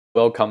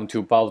Welcome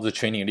to Baozi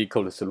Training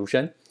Leetcode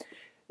solution.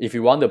 If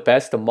you want the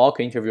best mock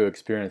interview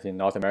experience in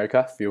North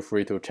America, feel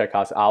free to check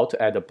us out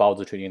at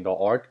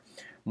baozitraining.org.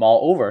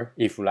 Moreover,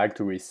 if you like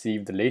to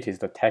receive the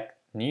latest tech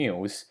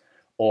news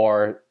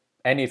or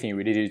anything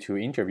related to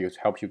interviews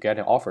to help you get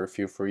an offer,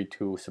 feel free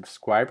to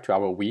subscribe to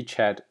our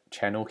WeChat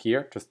channel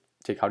here. Just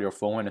take out your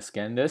phone and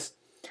scan this.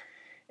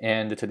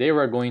 And today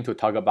we're going to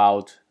talk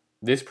about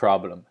this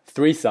problem,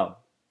 threesome.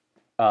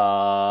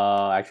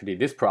 Actually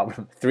this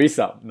problem,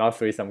 threesome, not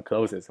threesome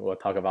closes. We'll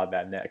talk about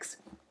that next.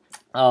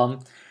 Well,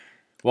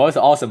 it's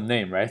an awesome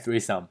name, right?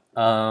 Threesome.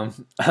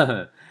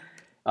 Given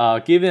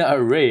an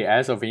array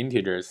as of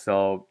integers,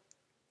 so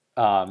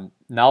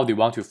now they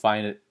want to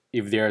find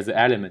if there's an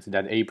element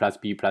that a plus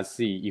b plus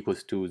c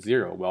equals to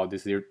 0. Well,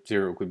 this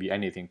 0 could be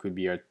anything, could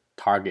be a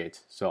target,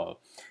 so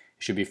it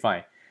should be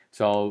fine.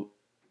 So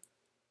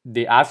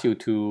they ask you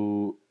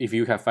to, if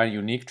you can find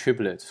unique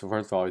triplets, so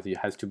first of all, it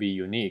has to be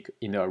unique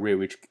in the array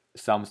which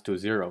sums to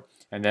 0.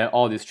 And then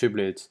all these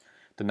triplets,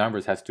 the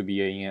numbers has to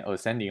be in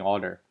ascending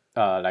order,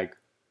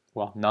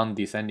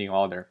 non-descending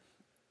order.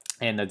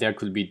 And there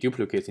could be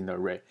duplicates in the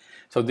array.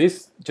 So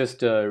this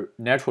just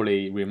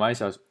naturally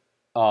reminds us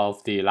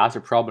of the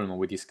last problem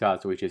we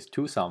discussed, which is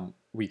twosome.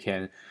 We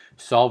can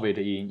solve it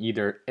in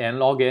either n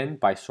log n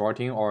by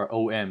sorting or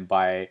on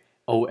by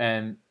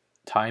on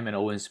time and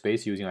on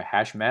space using a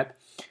hash map.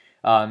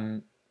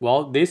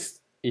 Well, this,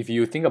 if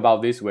you think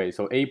about this way,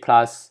 so a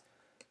plus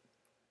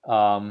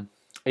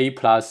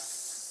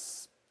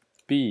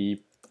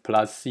b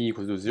plus c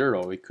equals to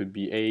 0, it could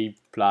be a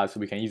plus,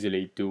 we can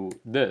easily do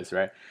this,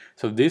 right?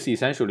 So this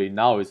essentially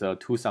now is a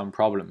two-sum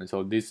problem, and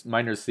so this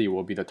minus c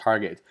will be the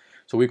target.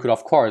 So we could,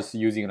 of course,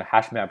 using a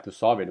hash map to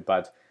solve it,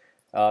 but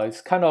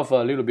it's kind of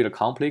a little bit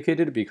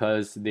complicated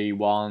because they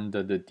want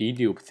the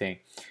dedupe thing.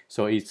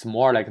 So it's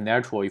more like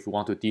natural if you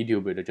want to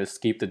dedupe it, just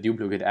skip the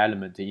duplicate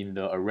element in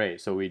the array.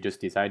 So we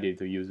just decided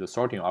to use the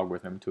sorting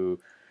algorithm to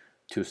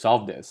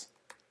solve this.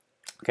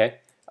 Okay,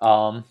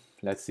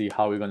 let's see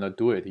how we're gonna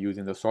do it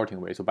using the sorting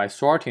way. So by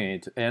sorting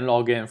it n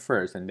log n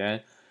first, and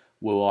then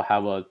we will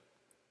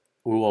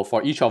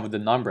for each of the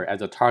number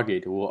as a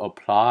target, we will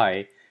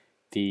apply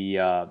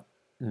the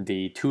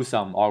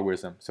two-sum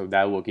algorithm. So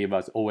that will give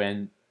us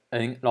n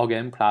log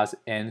n plus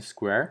n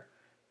square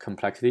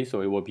complexity,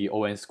 so it will be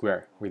on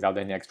square without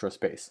any extra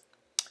space.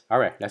 All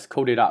right, let's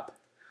code it up.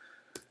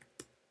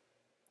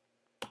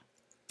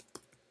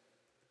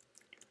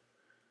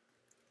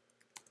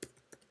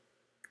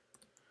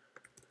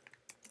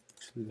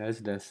 It's less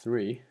than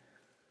 3.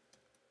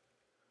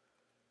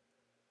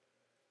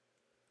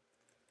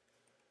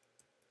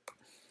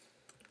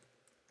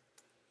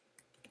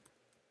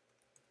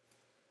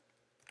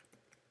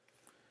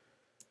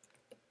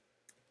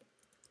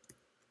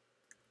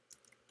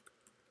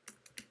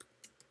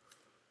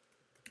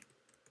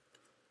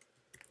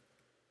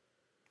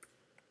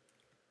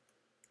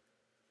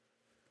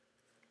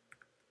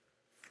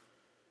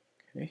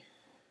 Okay.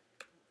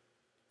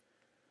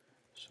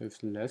 So if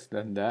it's less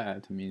than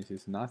that, means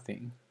it's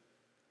nothing.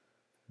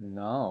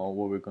 Now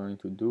what we're going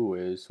to do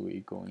is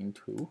we're going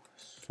to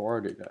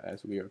sort it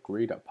as we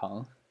agreed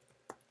upon.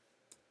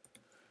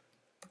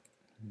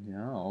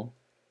 Now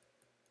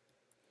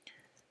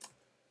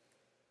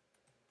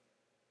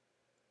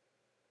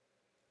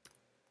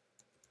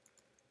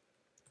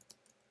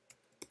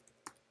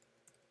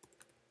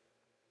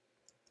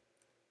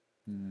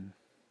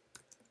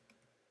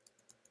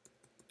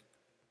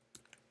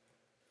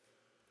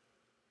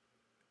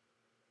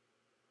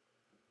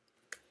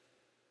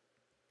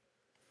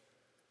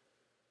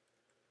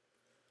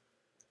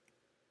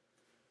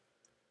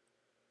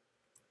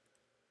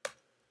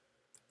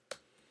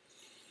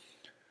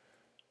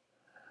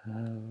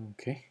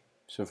okay,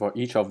 so for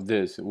each of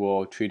this,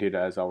 we'll treat it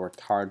as our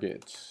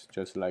targets,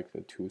 just like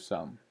the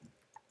two-sum.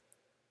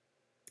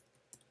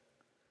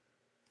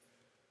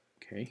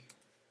 Okay,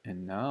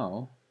 and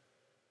now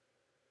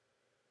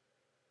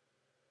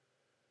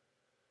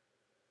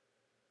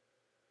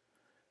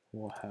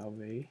we'll have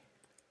a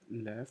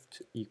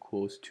left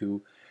equals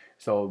to,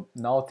 so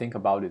now think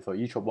about it. For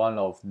each one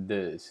of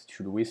this,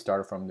 should we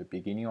start from the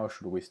beginning or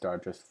should we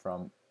start just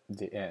from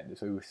the end?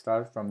 So if we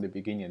start from the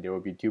beginning, there will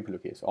be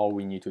duplicates. All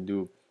we need to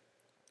do,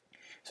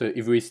 so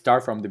if we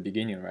start from the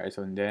beginning, right,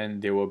 so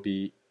then there will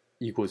be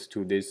equals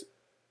to this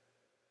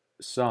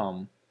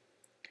sum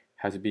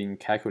has been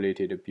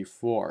calculated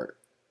before.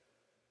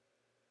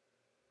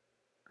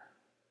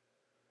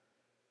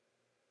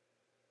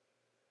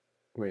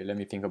 Wait, let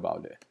me think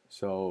about it.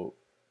 So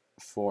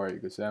for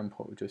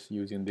example, just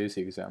using this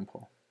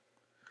example,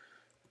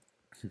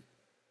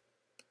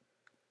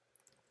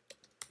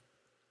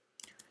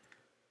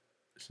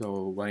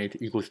 so when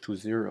it equals to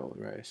 0,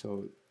 right?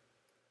 So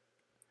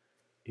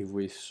if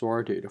we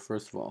sort it,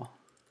 first of all,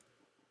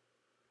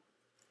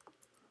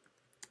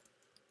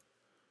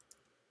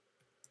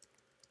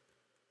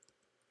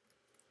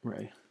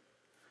 right?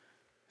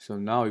 So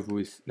now if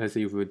we, let's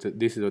say if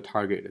this is a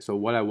target, so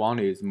what I want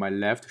is my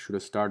left should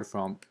start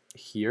from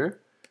here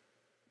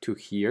to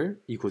here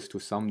equals to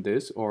sum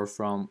this, or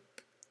from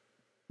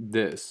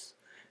this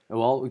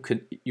Well,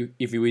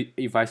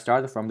 if I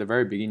start from the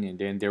very beginning,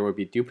 then there will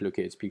be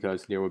duplicates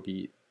because there will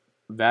be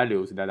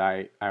values that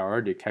I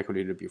already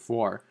calculated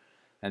before,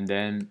 and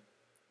then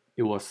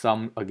it will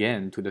sum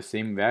again to the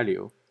same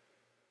value.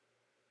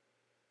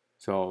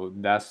 So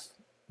that's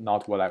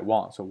not what I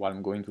want. So what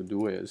I'm going to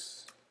do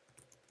is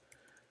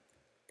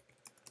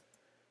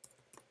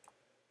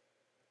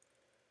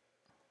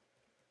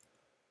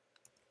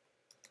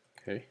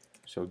okay.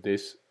 So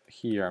this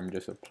here I'm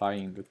just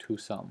applying the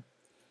toSum.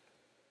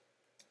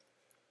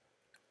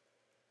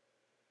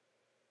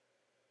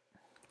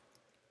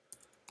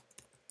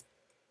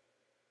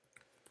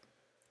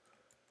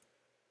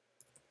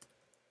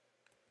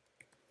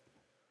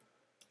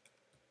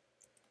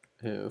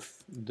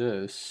 If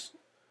this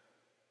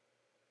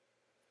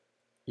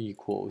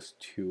equals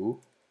to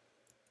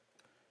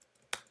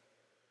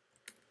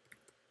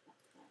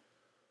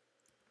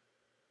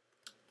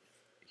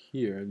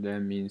here, that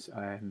means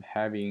I'm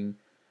having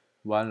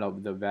one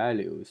of the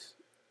values.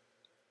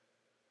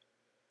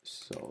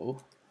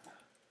 So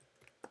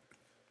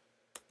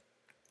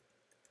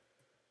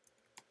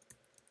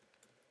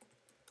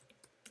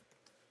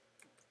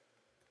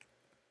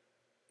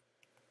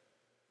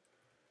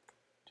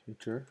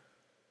teacher,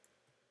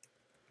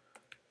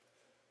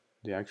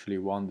 they actually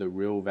want the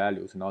real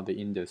values, not the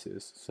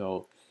indices.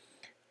 So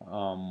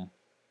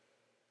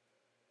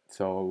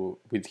so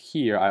with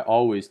here, I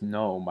always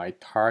know my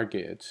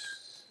target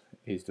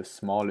is the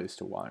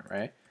smallest one,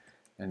 right?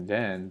 And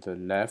then the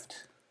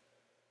left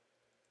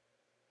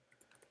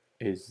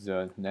is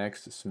the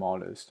next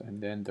smallest,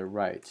 and then the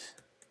right.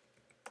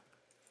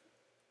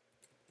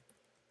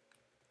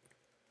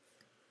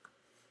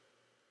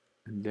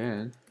 And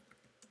then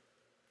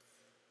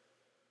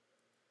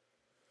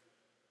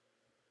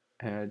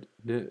add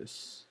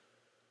this.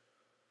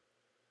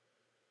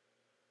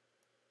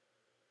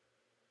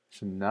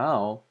 So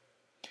now,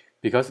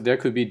 because there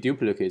could be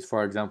duplicates,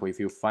 for example, if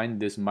you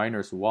find this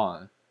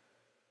 -1,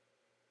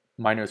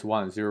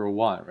 -1, 0,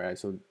 1, right?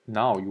 So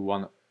now you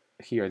want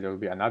here there will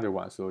be another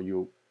one. So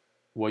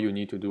what you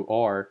need to do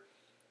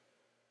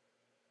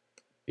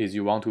is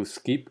you want to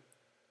skip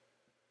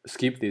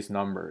these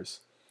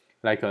numbers.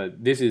 Like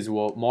this is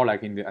more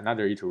like in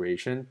another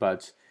iteration,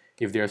 but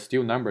if there are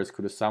still numbers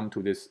could sum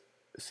to this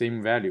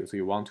same value, so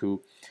you want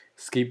to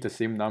skip the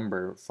same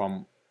number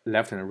from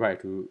left and right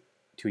to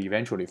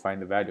eventually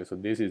find the value. So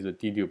this is the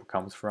dedupe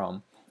comes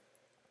from.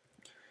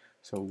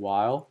 So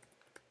while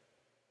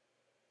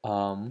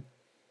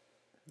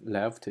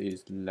left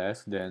is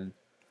less than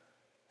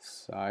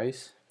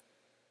size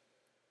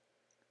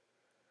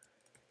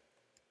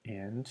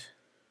and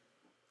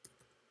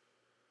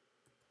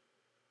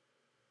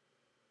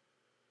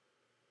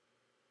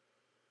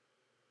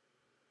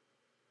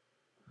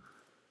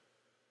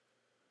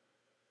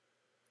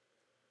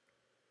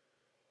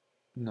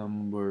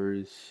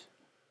numbers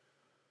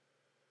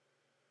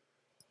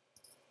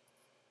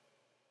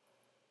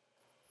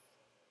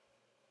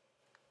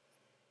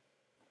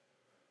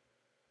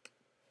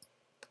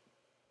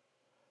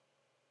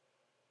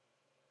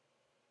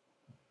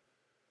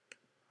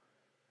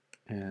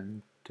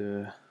and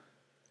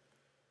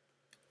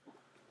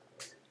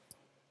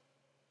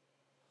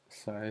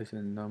size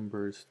and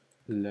numbers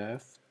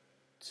left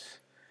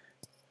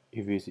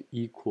if it's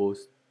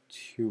equals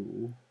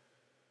to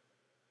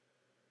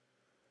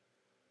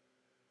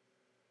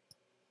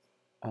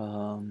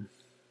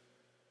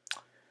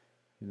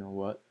you know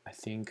what, I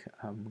think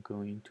I'm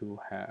going to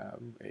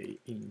have a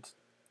int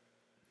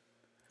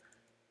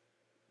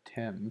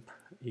temp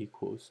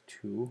equals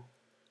to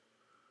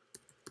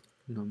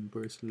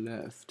numbers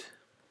left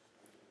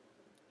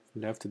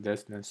less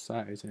than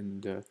size,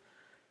 and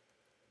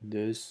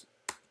this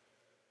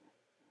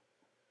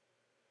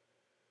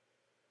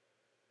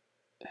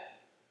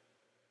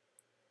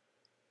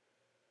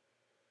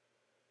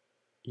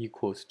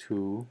equals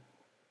to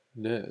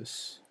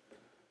this.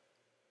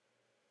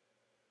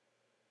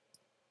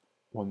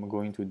 What I'm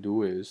going to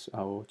do is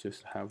I will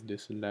just have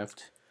this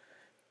left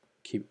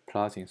keep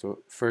plotting.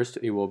 So first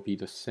it will be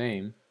the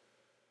same,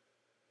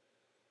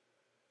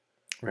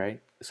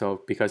 right?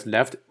 So because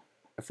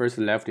first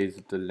left is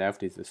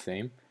the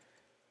same,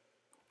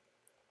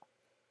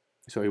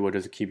 so it will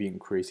just keep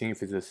increasing.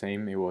 If it's the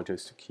same, it will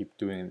just keep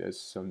doing this.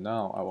 So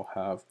now I will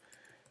have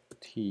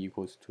t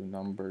equals to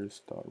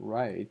numbers dot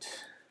right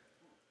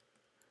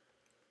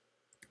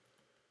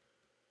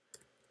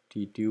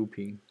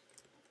deduping.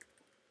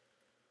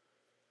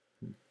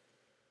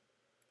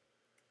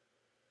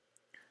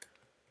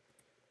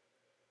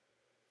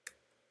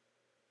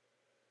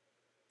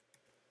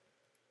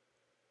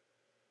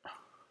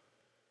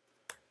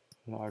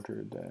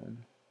 Larger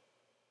than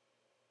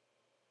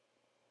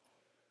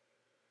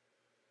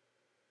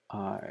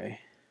I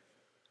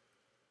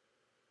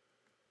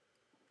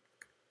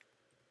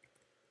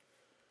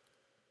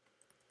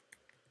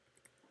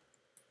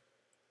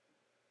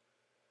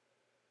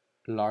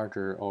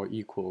larger or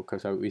equal,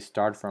 because we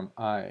start from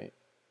I,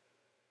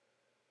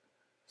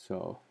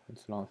 so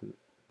as long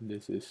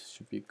as this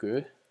should be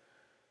good.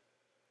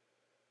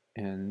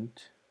 And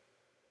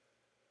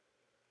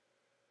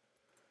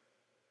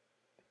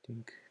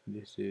think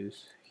this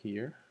is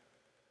here.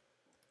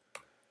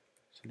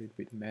 It's a little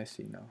bit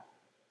messy now.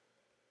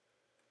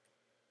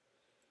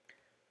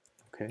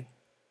 Okay,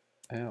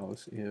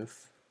 else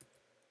if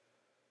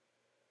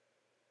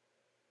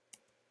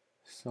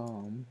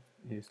sum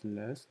is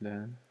less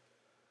than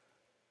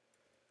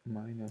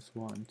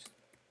 -1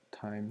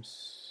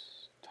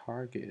 times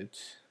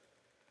target,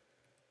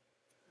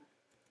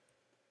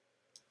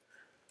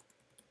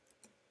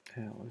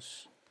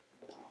 else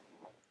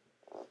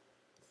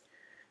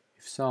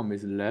if sum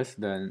is less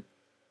than,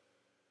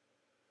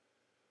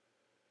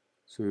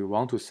 so we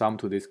want to sum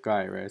to this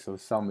guy, right? So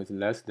sum is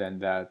less than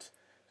that, so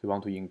we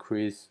want to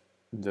increase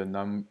the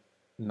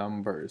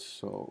numbers,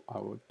 so I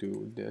will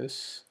do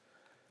this.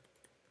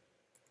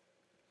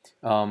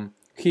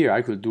 Here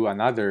I could do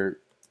another,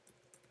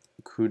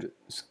 could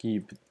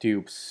skip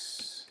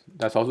dupes,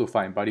 that's also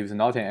fine, but if it's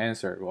not an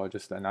answer or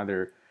just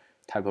another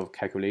type of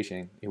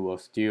calculation, it will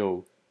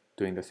still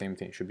doing the same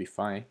thing, it should be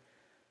fine.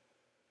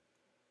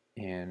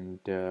 And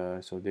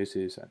so this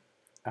is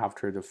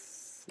after the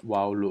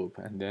while loop,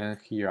 and then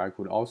here I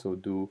could also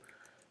do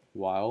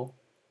while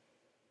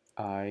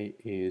I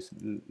is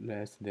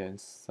less than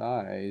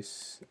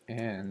size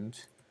and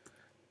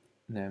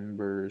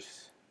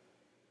numbers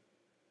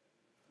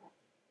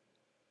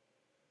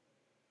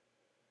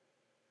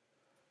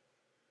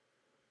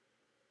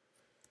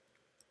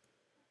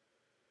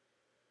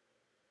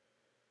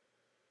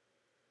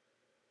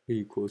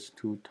equals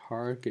to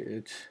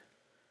target.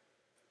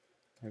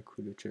 I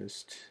could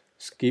just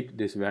skip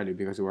this value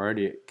because we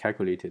already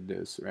calculated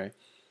this, right?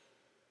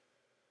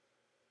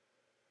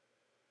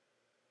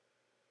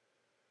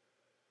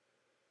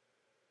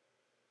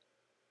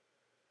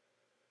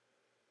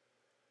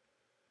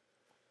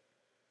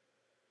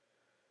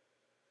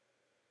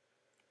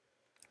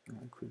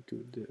 I could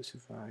do this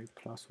if I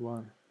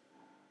 +1,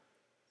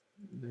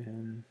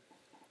 then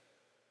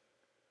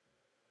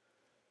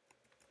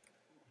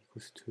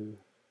equals to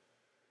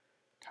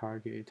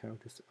target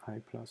of this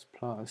I++.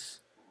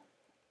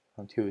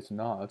 Until it's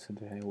not,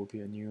 then it will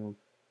be a new,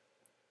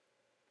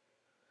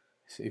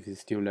 if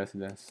it's still less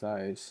than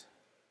size.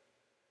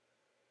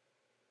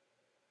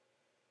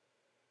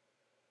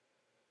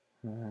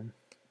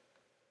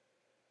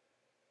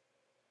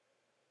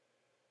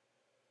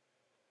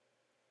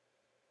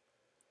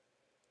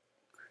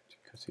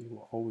 Because it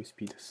will always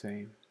be the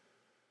same.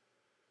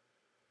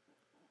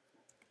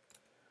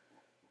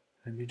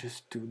 Let me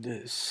just do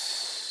this.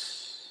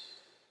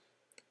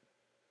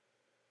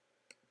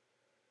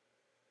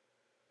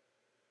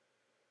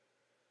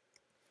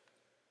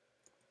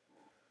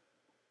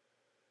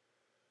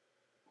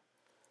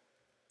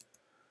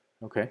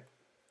 Okay.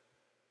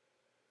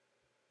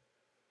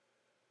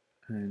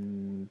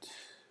 And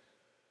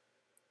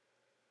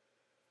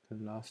the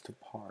last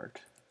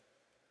part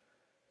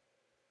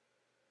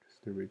is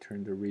to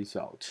return the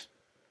result.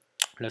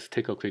 Let's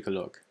take a quick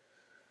look.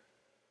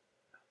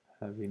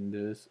 Having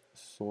this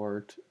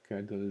sort,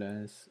 get the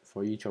length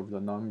for each of the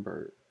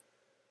number,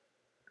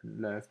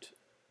 left,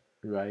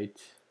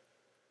 right,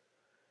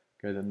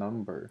 get a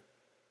number.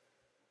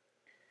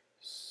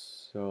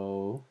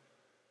 So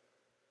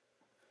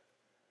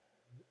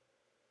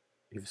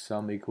if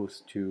sum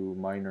equals to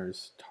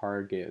minus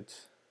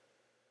target,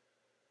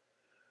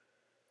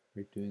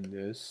 we're doing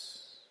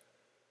this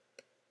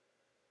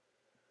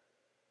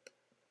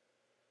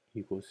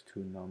equals to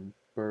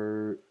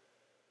number,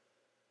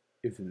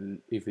 if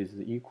it's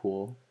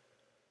equal,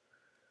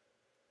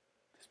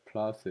 just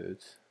plus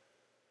it,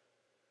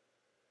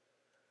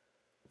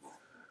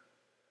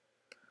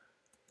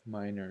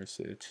 minus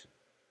it.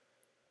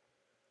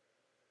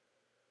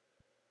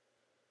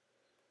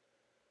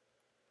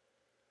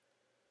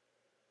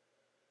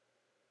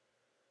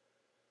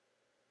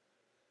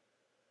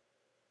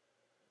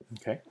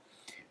 Okay,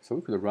 so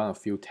we could run a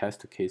few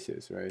test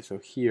cases, right? So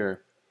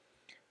here,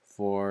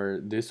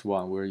 for this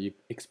one, we're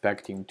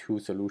expecting two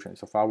solutions.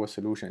 So for our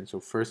solution, so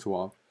first of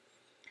all,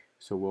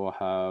 so we'll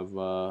have,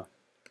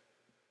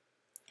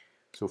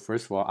 so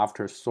first of all,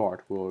 after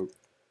sort, we'll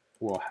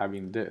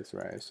having this,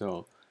 right?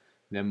 So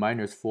then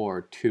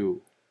 -4,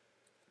 2.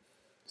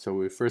 So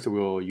we first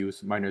will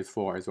use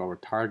 -4 as our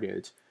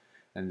target,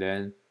 and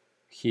then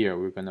here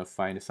we're gonna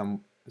find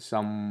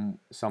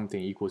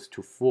something equals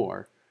to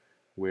 4,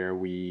 where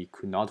we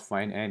could not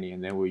find any,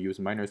 and then we'll use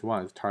 -1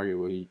 as target.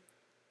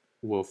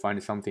 We'll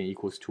find something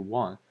equals to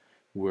 1,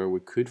 where we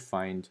could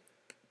find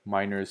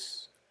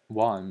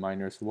 -1,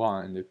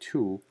 -1, and the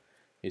 2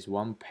 is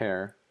one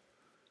pair,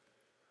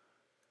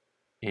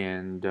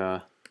 and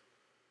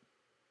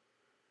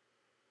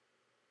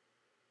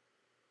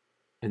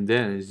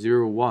then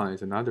 0, 1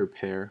 is another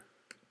pair.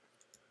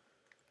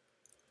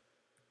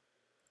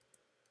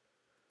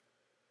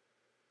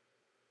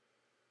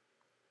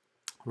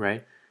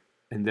 Right?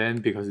 And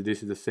then because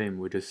this is the same,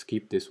 we just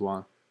skip this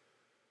one.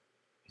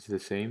 It's the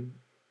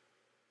same.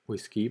 We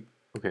skip.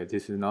 Okay,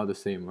 this is not the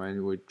same, right?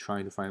 We're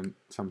trying to find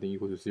something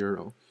equal to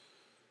 0.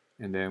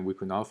 And then we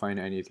could not find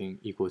anything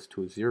equals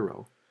to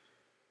 0.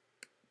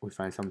 We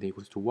find something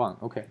equals to 1.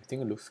 Okay, I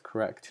think it looks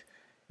correct.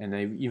 And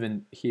then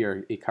even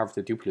here, it covers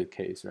the duplicate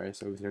case, right?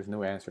 So if there's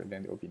no answer,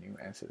 then there will be new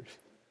answers.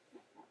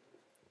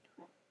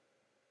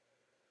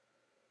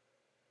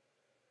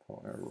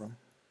 For error.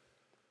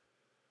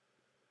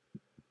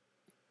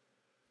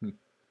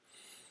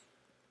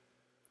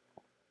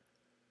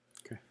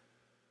 Okay.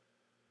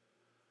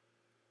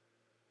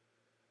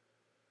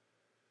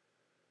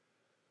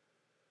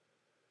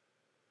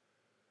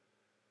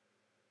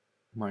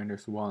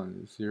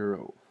 -1,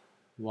 0,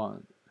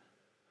 1.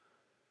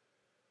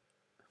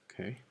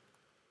 Okay.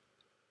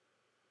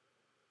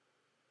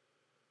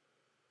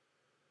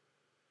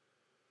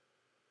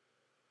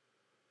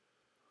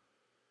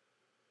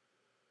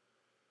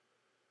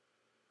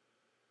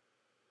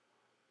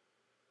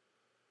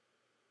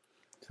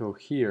 So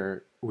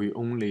here we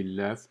only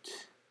left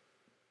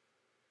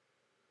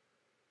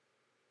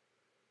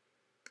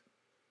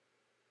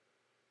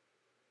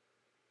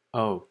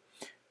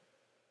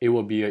it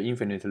will be an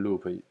infinite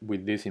loop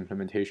with this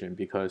implementation,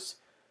 because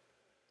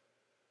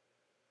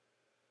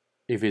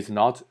if it's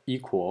not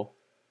equal,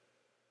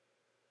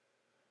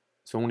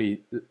 it's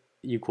only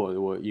equal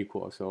or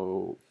equal.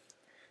 So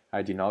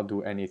I did not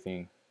do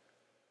anything.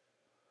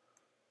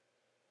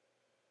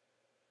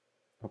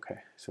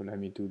 Okay, so let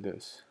me do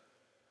this.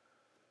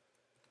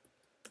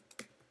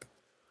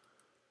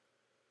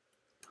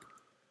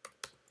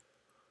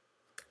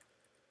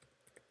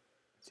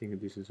 I think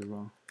this is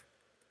wrong.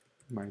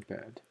 My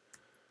bad.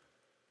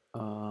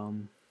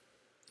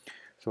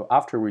 So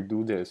after we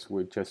do this,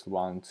 we just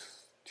want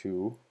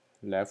to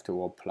left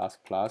wall plus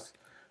plus,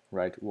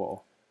 right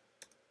wall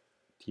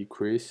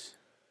decrease.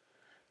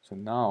 So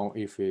now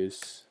if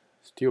it's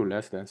still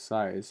less than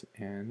size,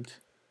 and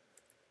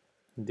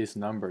this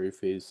number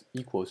if it's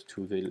equals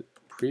to the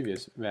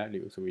previous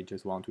value, so we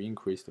just want to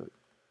increase the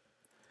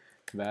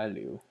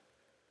value,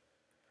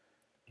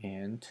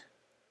 and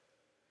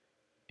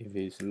if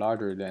it's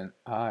larger than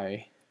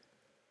I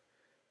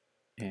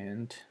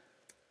and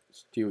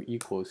still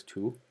equals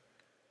to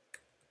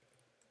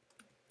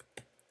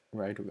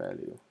right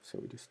value, so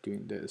we're just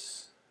doing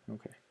this.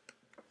 Okay.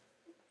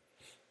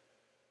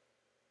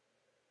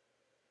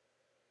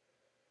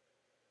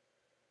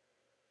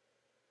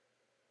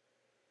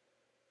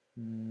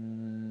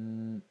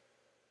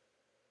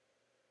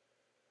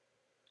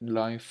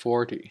 Line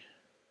 40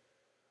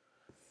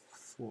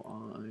 for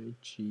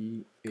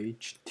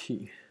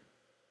IGHT.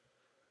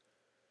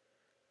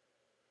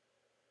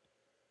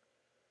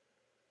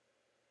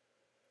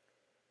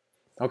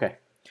 Okay,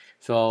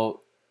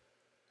 so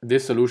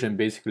this solution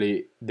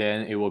basically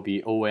then it will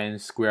be ON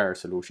square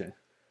solution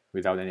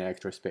without any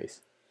extra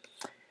space.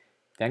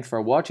 Thanks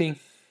for watching.